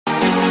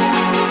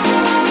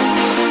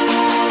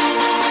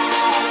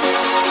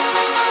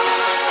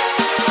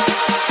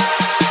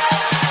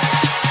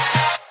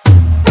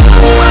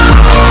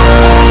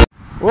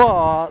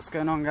What's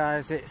going on,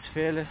 guys? It's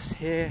Fearless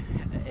here,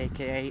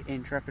 aka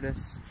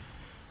Intrepidus.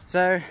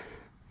 So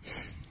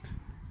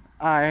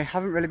I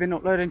haven't really been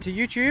uploading to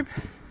YouTube,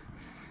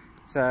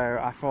 so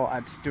I thought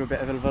I'd do a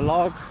bit of a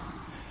vlog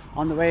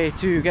on the way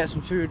to get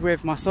some food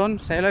with my son.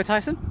 Say hello,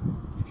 Tyson.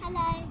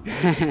 Hello.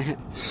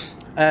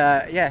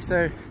 Yeah,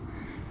 so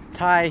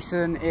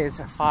Tyson is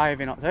 5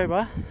 in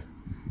October,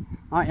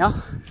 aren't ya?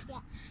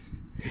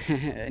 Yeah.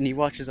 And he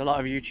watches a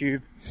lot of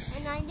YouTube.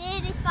 And I'm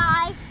nearly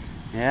 5.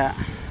 Yeah.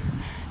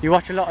 You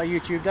watch a lot of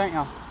YouTube, don't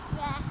you?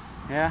 Yeah.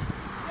 Yeah.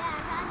 Yeah,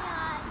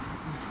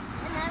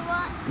 and I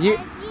watch. You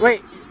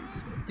wait.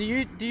 Do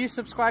you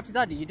subscribe to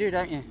Daddy? You do,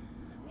 don't you?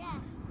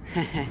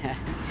 Yeah.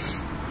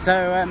 So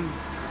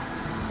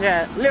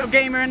yeah, little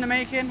gamer in the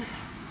making.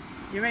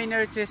 You may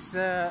notice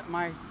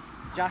my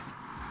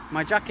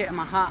jacket and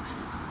my hat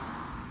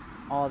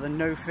are the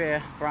No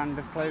Fear brand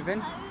of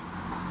clothing.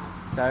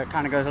 So it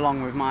kind of goes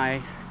along with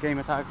my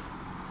gamer tag,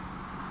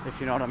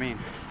 if you know what I mean.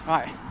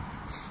 Right.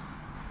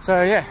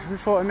 So yeah, we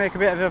thought we'd make a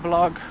bit of a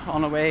vlog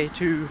on the way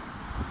to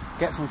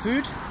get some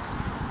food.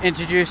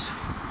 Introduce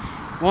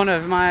one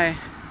of my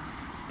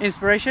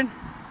inspiration.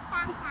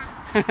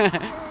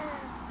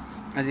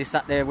 As he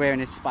sat there wearing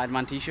his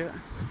Spider-Man t-shirt.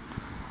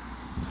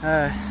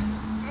 And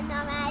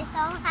my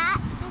sun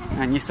hat.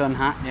 And your sun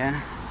hat, yeah.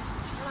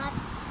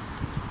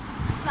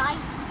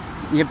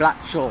 And your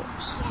black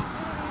shorts.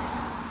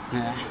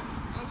 Yeah. Yeah.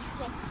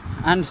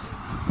 And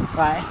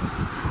right,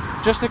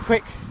 just a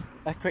quick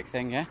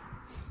thing, yeah.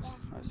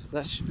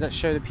 Let's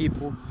show the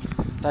people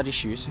Daddy's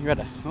shoes. You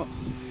ready? Oh,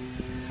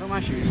 my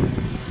shoes.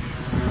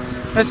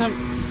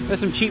 There's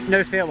some cheap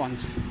No Fear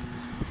ones. You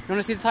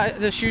want to see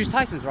the shoes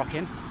Tyson's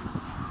rocking?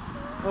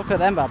 Look at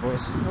them bad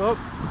boys. Oh,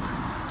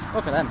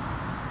 look at them.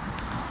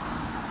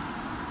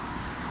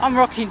 I'm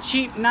rocking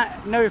cheap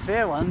No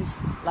Fear ones,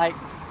 like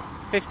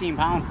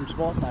 £15 from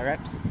Sports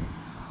Direct.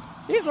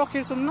 He's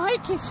rocking some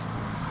Nikes.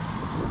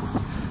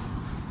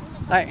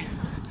 Like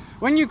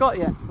when you got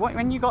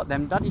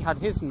them, Daddy had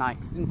his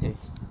Nikes, didn't he?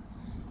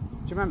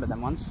 Do you remember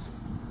them ones?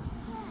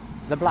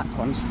 The black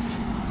ones.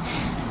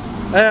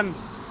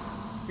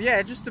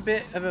 Yeah, just a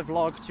bit of a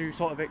vlog to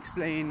sort of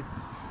explain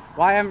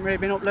why I haven't really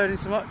been uploading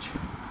so much.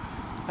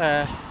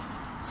 A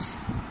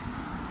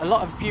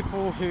lot of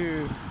people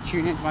who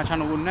tune into my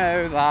channel will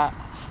know that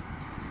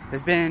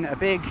there's been a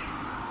big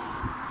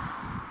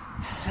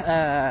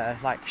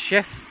like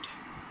shift.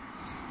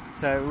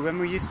 So when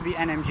we used to be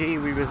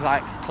NMG, we was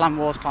like Clan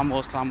Wars,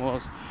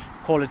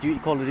 Call of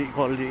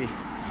Duty,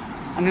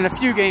 and then a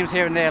few games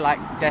here and there like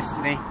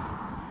Destiny.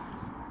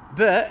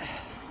 But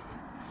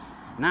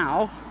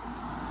now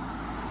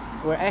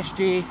we're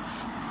SG,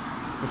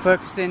 we're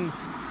focusing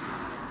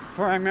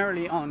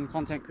primarily on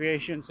content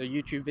creation, so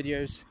YouTube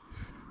videos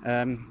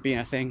being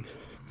a thing,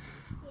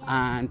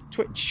 and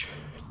Twitch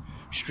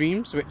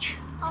streams, which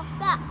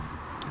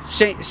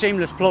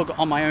shameless plug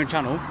on my own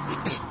channel.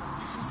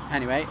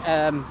 Anyway,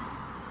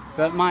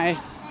 but my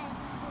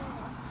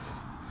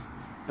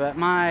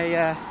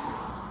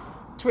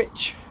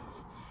Twitch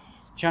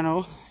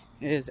channel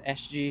is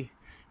SG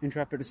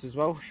Intrepidus as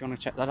well, if you want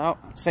to check that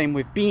out. Same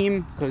with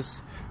Beam,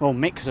 because, well,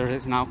 Mixer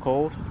it's now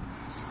called.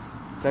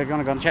 So if you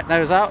want to go and check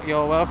those out,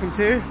 you're welcome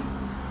to.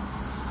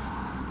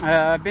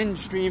 I've been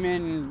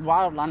streaming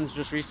Wildlands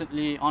just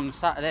recently on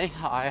Saturday.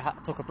 I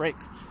took a break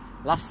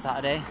last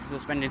Saturday because I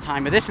was spending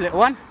time with this little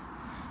one.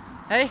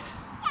 Hey?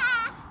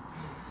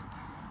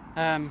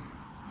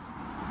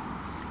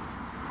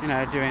 You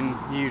know, doing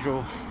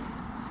usual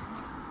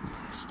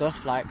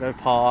stuff like go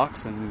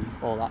parks and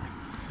all that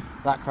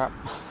crap.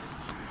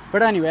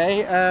 But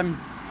anyway,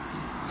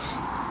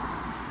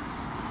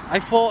 I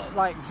thought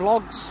like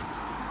vlogs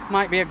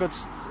might be a good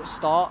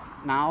start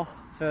now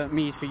for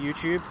me for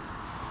YouTube.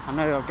 I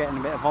know I'm getting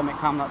a bit of vomit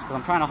cam, that's because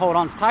I'm trying to hold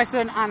on to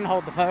Tyson and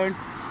hold the phone.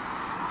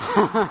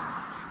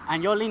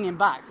 And you're leaning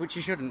back, which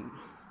you shouldn't.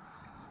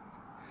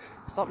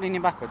 Stop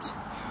leaning backwards.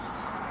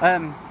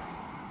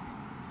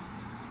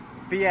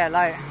 But yeah,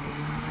 like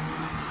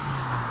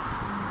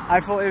I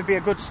thought it would be a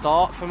good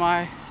start for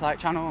my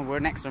channel. We're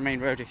next to the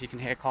main road. If you can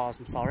hear cars,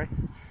 I'm sorry.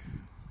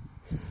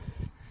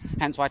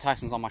 Hence why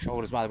Tyson's on my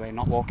shoulders, by the way,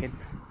 not walking.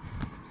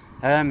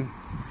 But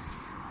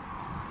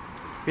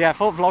yeah, I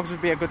thought vlogs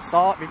would be a good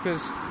start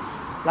because,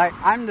 like,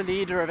 I'm the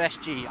leader of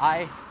SG.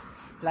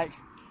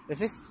 If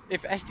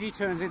SG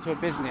turns into a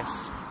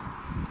business,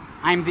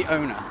 I'm the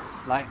owner.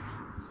 Like,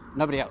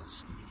 nobody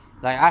else.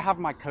 Like, I have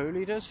my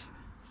co-leaders,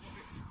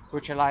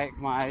 which are like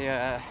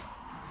my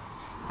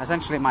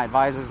essentially my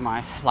advisors,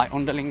 my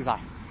underlings.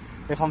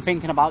 If I'm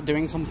thinking about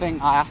doing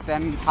something, I ask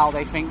them how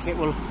they think it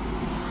will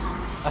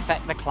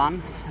affect the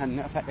clan and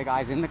affect the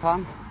guys in the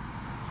clan.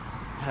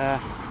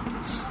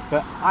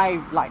 But I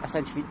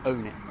essentially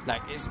own it.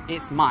 Like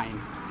it's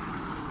mine.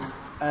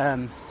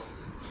 And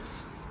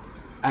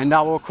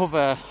I will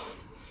cover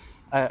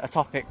a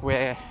topic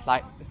where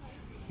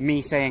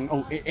me saying,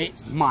 "Oh,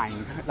 it's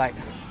mine,"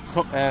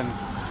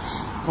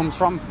 comes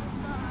from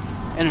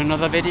in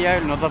another video,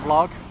 another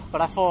vlog.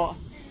 But I thought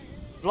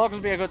vlogs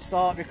would be a good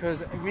start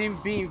because me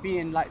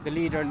being the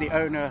leader and the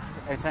owner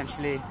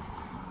essentially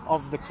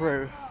of the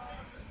crew,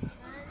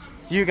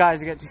 you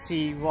guys get to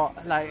see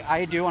what like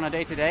I do on a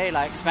day-to-day,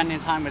 like spending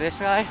time with this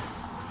guy,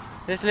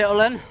 this little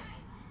one.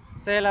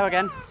 Say hello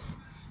again.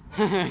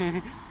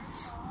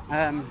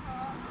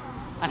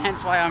 And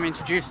hence why I'm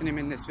introducing him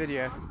in this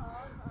video.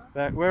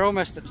 But we're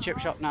almost at the chip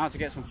shop now to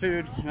get some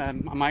food. I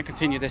might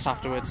continue this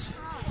afterwards,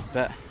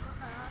 but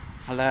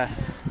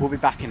we'll be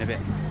back in a bit.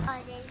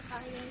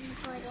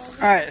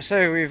 Alright,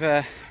 so we've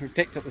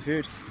picked up the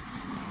food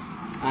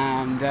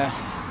and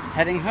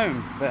heading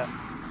home, but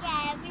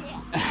I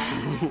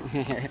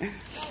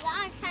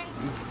can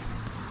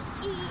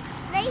eat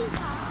later.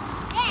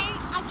 Then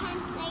I can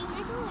play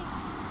my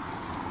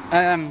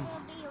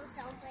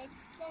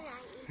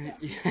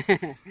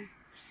toys.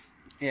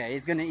 Yeah,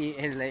 he's gonna eat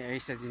his later. He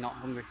says he's not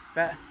hungry,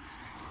 but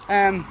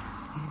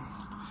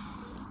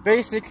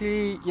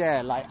basically,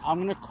 yeah, like I'm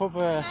gonna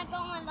cover. I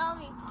got my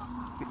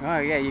lollipop. Oh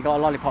yeah, you got a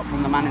lollipop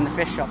from the man in the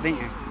fish shop, didn't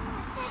you?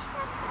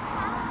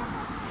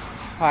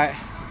 Right.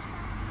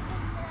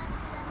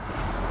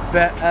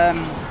 But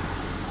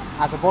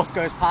as a bus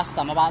goes past,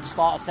 I'm about to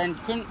start a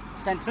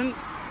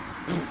sentence.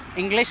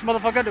 English,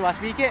 motherfucker, do I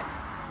speak it?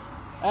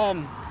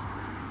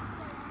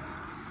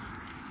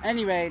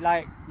 Anyway,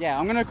 like, yeah,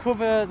 I'm gonna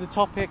cover the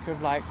topic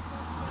of like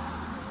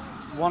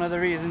one of the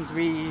reasons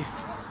we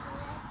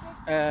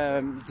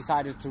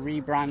decided to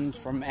rebrand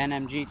from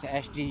NMG to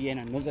SG in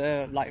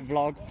another like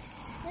vlog.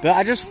 But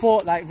I just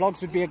thought like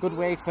vlogs would be a good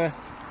way for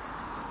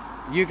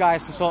you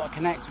guys to sort of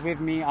connect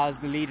with me as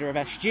the leader of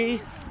SG.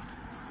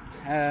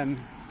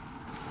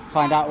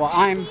 Find out what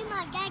I'm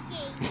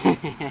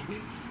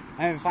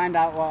and find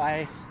out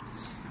what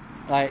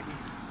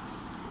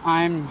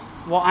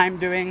what I'm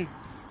doing,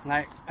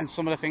 like, and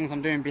some of the things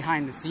I'm doing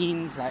behind the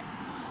scenes, like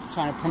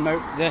trying to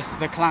promote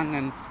the clan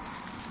and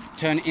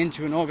turn it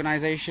into an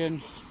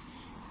organization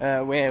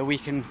where we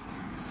can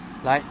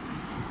like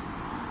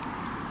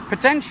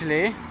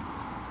potentially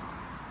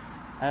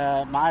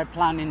my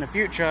plan in the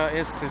future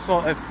is to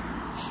sort of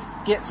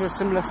get to a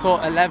similar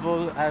sort of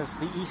level as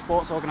the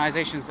esports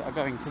organizations that are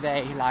going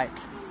today, like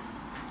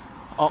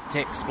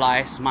Optic,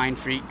 Splice,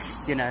 Mindfreak,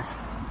 you know,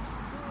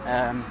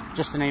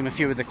 just to name a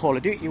few of the Call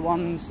of Duty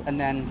ones, and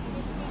then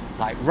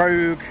like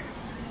Rogue,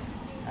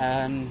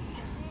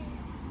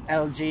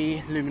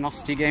 LG,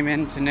 Luminosity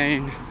Gaming, to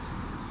name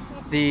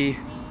the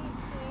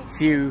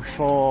few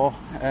for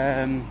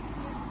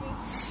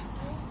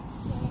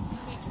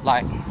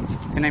like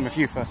to name a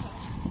few for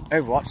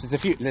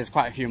Overwatch. There's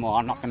quite a few more.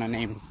 I'm not going to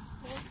name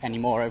any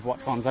more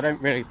Overwatch ones. I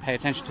don't really pay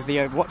attention to the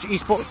Overwatch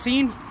esports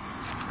scene,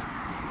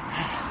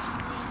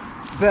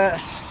 but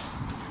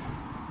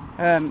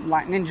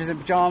like Ninjas in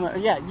Pyjama,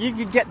 yeah,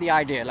 you get the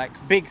idea. Like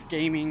big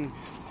gaming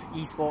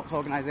esports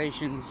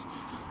organizations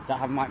that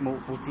have like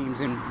multiple teams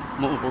in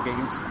multiple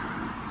games.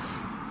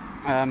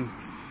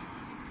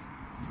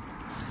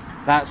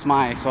 That's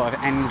my sort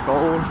of end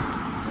goal,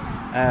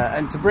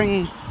 and to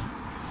bring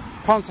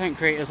content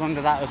creators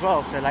under that as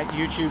well, so like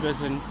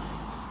YouTubers and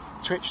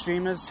Twitch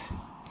streamers,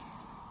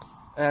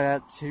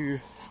 to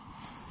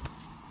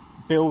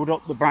build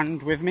up the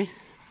brand with me,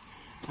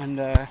 and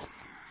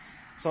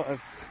sort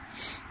of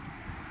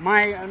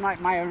my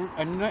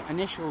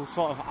initial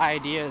sort of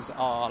ideas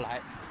are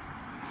like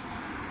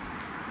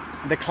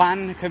the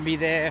clan can be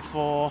there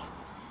for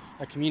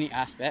a community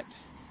aspect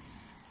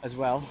as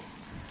well,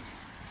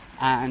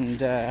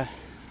 and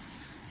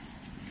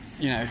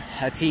you know,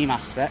 a team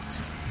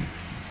aspect,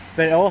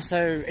 but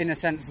also in a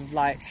sense of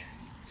like,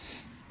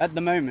 at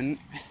the moment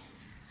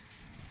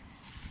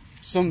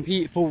some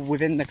people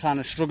within the clan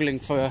are struggling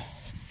for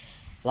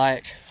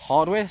like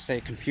hardware, say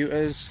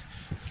computers.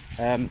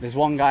 There's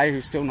one guy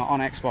who's still not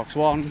on Xbox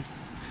One.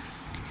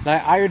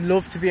 Like, I would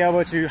love to be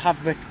able to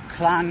have the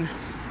clan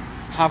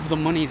have the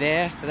money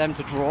there for them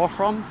to draw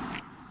from.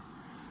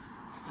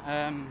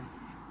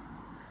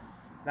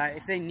 Like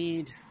if they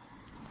need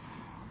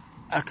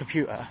a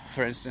computer,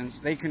 for instance,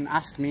 they can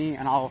ask me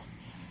and I'll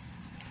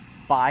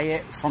buy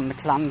it from the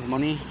clan's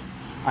money,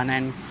 and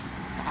then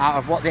out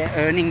of what they're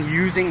earning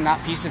using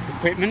that piece of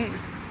equipment,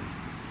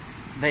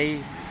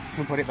 they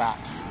can put it back.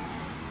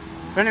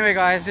 But anyway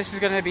guys, this is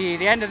going to be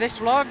the end of this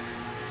vlog,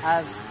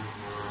 as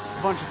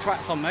a bunch of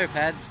twats on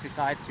mopeds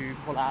decide to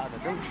pull out of the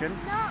junction.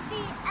 Not the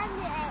end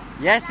of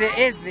it. Yes, it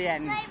is the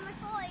end.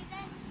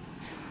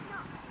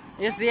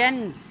 It's the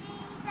end.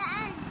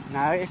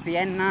 No, it's the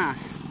end now.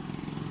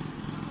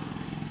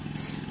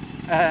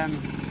 Yeah,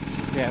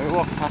 we're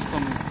walking past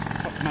some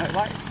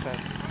motorbikes, so.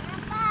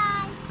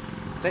 Bye.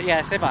 So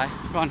yeah, say bye.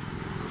 Go on.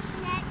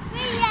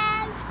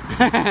 Next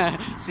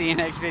video. See you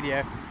next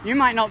video. You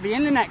might not be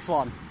in the next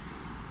one.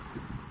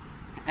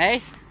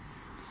 Eh?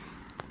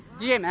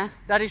 Do you hear me?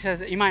 Daddy says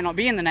that you might not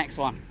be in the next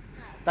one.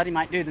 Daddy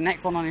might do the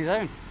next one on his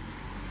own.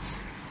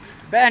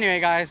 But anyway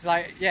guys,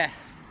 like, yeah.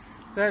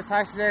 So as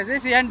Tyson says, this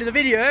is the end of the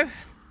video.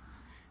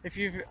 If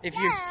you've if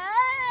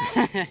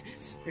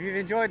you've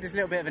enjoyed this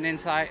little bit of an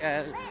insight, Wait,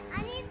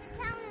 I need to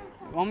tell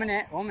you. 1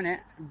 minute.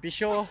 Be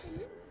sure.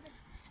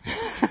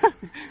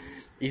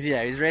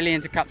 He's really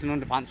into Captain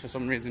Underpants for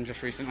some reason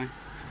just recently.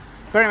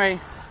 But anyway,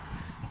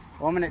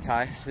 1 minute,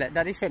 Ty. Let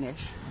Daddy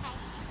finish.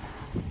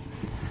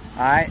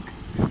 Alright.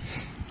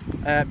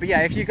 But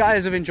yeah, if you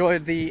guys have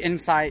enjoyed the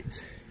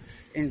insight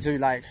into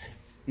like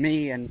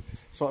me and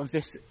sort of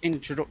this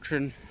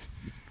introduction,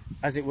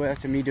 as it were,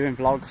 to me doing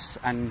vlogs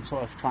and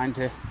sort of trying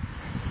to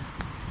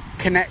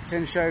connect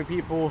and show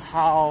people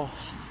what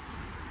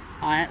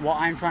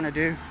I'm trying to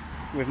do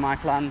with my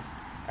clan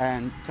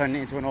and turn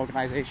it into an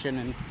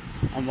organisation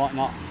and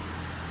whatnot,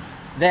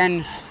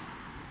 then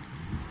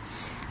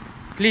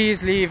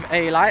please leave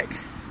a like,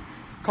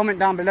 comment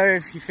down below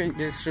if you think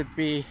this should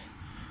be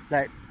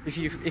like,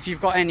 if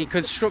you've got any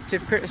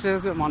constructive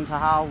criticism onto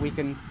how we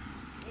can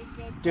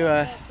do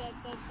it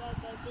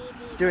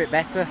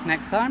better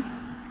next time.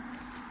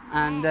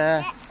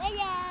 And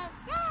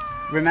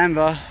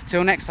remember,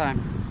 till next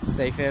time,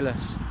 stay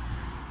fearless.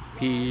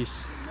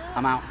 Peace.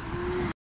 I'm out.